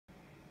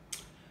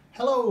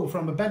Hello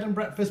from a bed and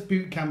breakfast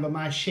bootcamp and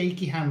my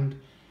shaky hand.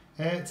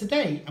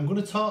 Today I'm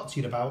going to talk to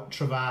you about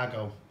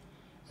Trivago.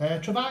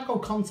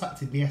 Trivago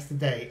contacted me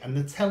yesterday and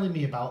they're telling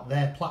me about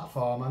their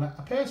platform, and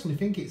I personally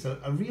think it's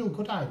a real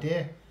good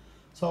idea.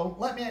 So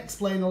let me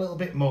explain a little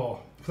bit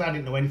more, because I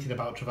didn't know anything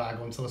about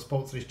Trivago until I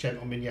spoke to this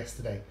gentleman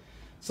yesterday.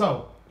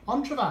 So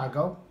on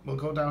Trivago, we'll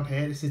go down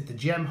here. This is the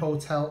Gem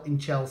Hotel in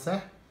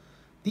Chelsea.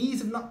 These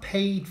have not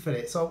paid for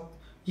it, so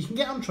you can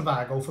get on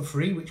Trivago for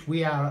free, which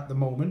we are at the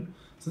moment.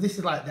 So this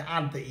is like the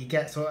ad that you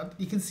get. So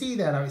you can see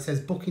there now it says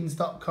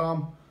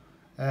bookings.com,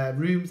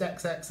 rooms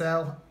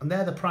XXL, and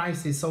they're the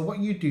prices. So what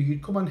you do,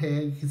 you'd come on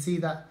here, you can see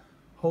that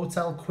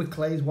hotel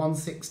quickly is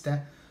 160.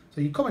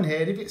 So you come in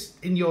here, if it's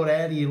in your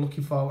area you're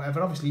looking for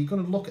whatever, obviously you're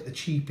going to look at the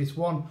cheapest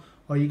one,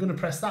 or you're going to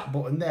press that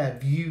button there,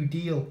 view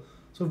deal.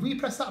 So if we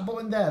press that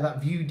button there,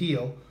 that view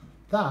deal,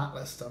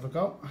 let's have a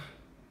go.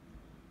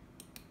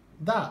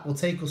 That will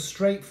take us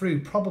straight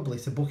through probably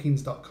to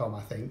bookings.com,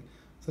 I think.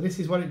 So this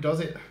is what it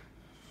does.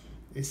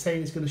 It's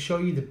saying it's going to show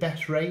you the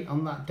best rate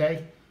on that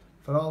day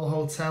for all the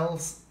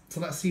hotels. So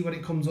let's see what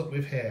it comes up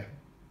with here.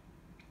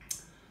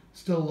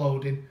 Still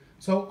loading.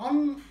 So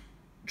on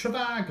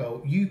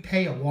Trivago, you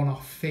pay a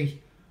one-off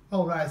fee.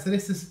 Oh, right, so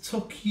this has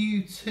took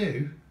you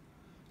to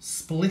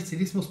Splitter.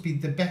 This must be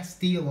the best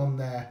deal on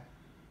there.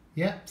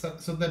 Yeah,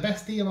 so the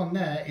best deal on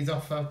there is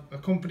off a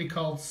company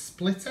called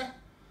Splitter.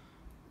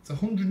 It's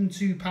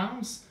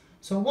 £102.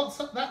 So what's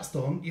that's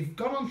done, you've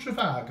gone on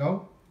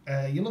Trivago,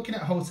 you're looking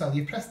at a hotel,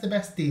 you've pressed the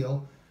best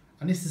deal,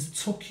 and this has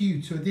took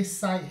you to this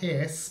site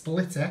here,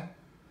 Splitter,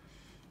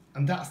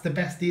 and that's the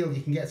best deal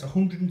you can get. It's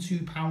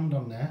 £102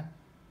 on there.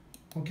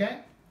 Okay,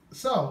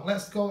 so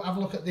let's go have a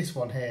look at this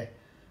one here.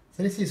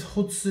 So this is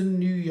Hudson,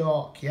 New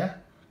York, yeah?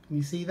 Can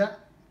you see that?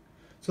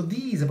 So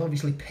these have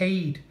obviously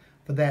paid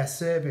for their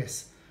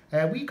service.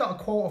 We got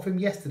a quote off him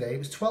yesterday, it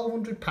was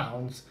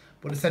 £1,200,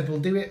 but it said we'll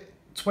do it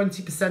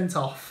 20%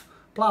 off,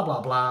 blah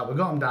blah blah. We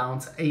got them down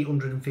to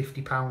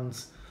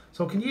 £850.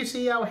 So can you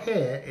see how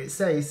here it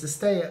says to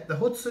stay at the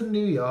Hudson,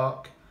 New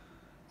York,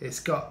 it's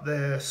got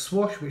the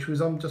swoosh, which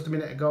was on just a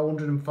minute ago,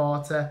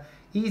 140,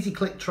 easy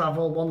click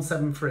travel,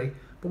 173.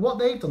 But what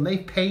they've done,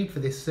 they've paid for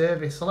this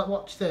service. So let's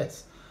watch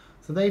this.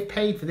 So they've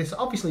paid for this.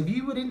 Obviously if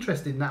you were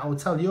interested in that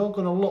hotel, you're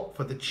going to look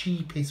for the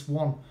cheapest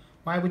one.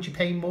 Why would you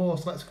pay more?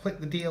 So let's click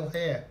the deal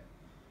here.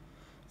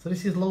 So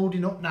this is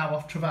loading up now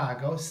off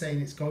Trivago, saying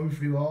it's going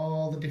through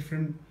all the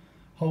different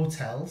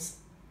hotels.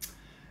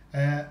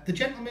 The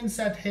gentleman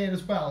said here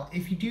as well,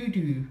 if you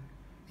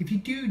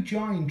do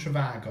join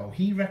Trivago,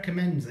 he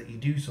recommends that you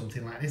do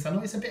something like this. I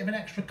know it's a bit of an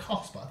extra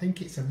cost, but I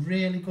think it's a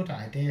really good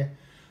idea.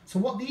 So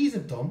what these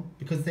have done,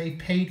 because they've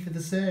paid for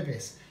the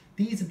service,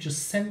 these have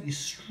just sent you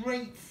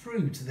straight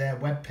through to their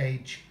web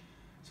page.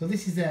 So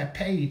this is their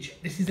page.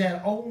 This is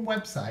their own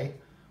website,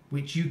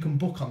 which you can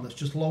book on, that's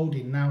just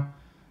loading now.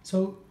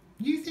 So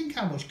you think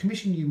how much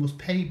commission you must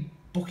pay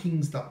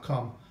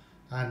bookings.com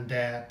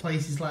and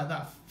places like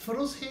that. For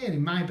us here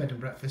in my bed and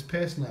breakfast,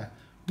 personally,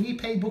 we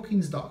pay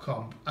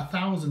bookings.com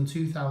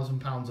 £1,000,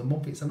 £2,000 a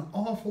month. It's an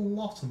awful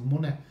lot of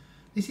money.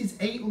 This is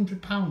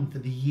 £800 for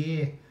the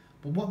year.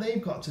 But what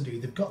they've got to do,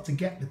 they've got to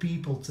get the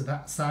people to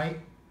that site.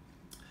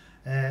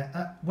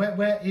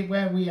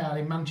 Where we are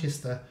in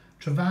Manchester,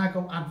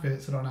 Trivago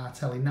adverts are on our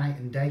telly night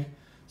and day.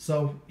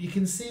 So you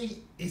can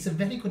see it's a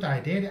very good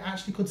idea. It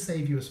actually could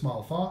save you a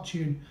small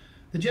fortune.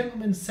 The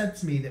gentleman said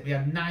to me that we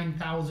had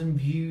 9,000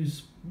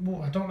 views.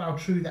 Well, I don't know how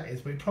true that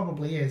is, but it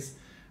probably is.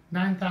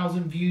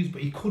 9,000 views,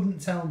 but he couldn't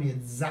tell me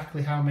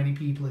exactly how many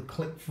people had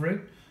clicked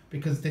through,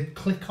 because they'd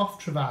click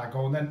off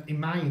Trivago and then in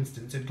my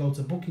instance it'd go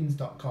to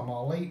bookings.com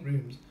or late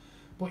rooms.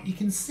 But you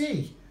can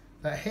see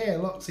that here,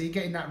 look, so you're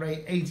getting that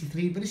rate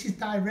 83, but this is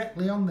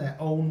directly on their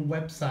own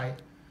website.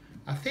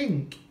 I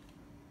think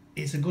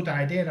it's a good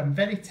idea. I'm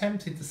very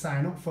tempted to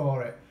sign up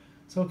for it.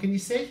 So can you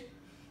see?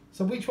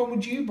 So which one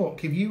would you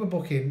book if you were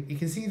booking? You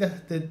can see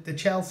the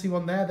Chelsea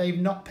one there. They've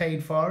not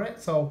paid for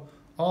it. So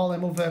all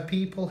them other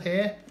people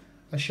here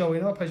are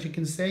showing up, as you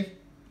can see.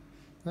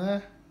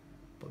 But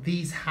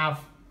these have.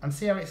 And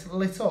see how it's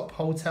lit up,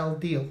 hotel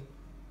deal.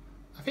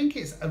 I think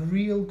it's a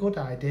real good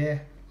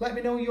idea. Let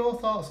me know your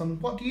thoughts on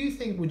what do you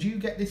think. Would you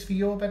get this for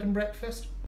your bed and breakfast?